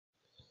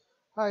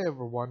Hi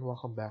everyone,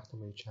 welcome back to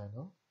my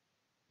channel.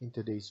 In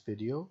today's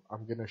video,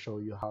 I'm going to show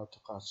you how to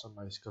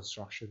customize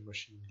construction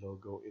machine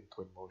logo in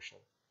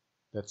Twinmotion.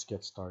 Let's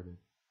get started.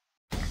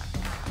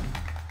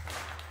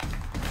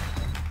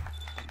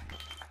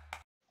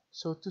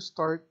 So to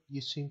start, you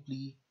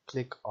simply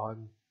click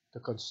on the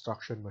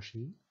construction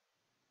machine,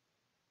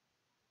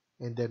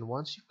 and then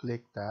once you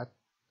click that,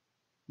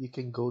 you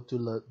can go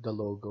to the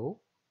logo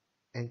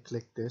and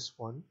click this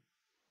one,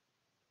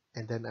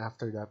 and then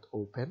after that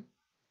open.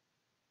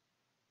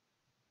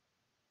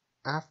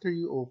 After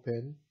you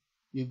open,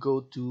 you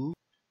go to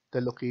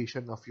the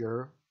location of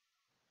your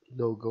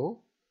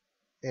logo.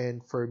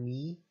 And for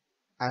me,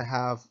 I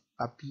have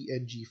a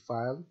PNG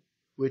file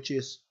which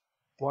is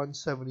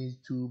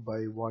 172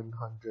 by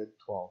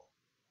 112.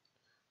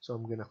 So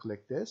I'm gonna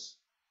click this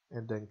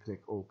and then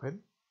click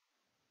open.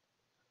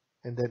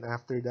 And then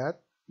after that,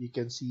 you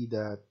can see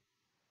that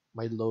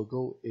my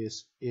logo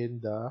is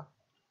in the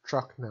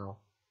truck now.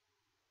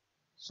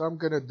 So I'm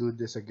gonna do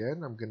this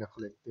again. I'm gonna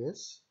click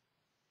this.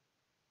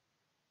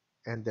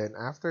 And then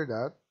after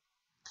that,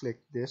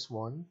 click this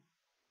one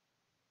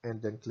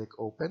and then click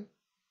open.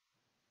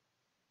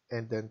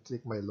 And then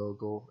click my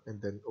logo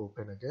and then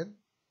open again.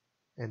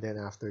 And then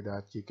after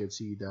that, you can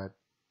see that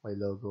my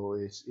logo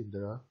is in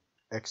the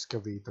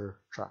excavator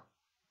truck.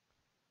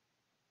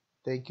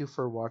 Thank you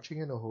for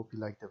watching, and I hope you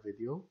liked the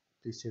video.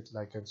 Please hit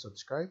like and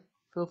subscribe.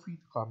 Feel free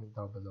to comment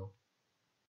down below.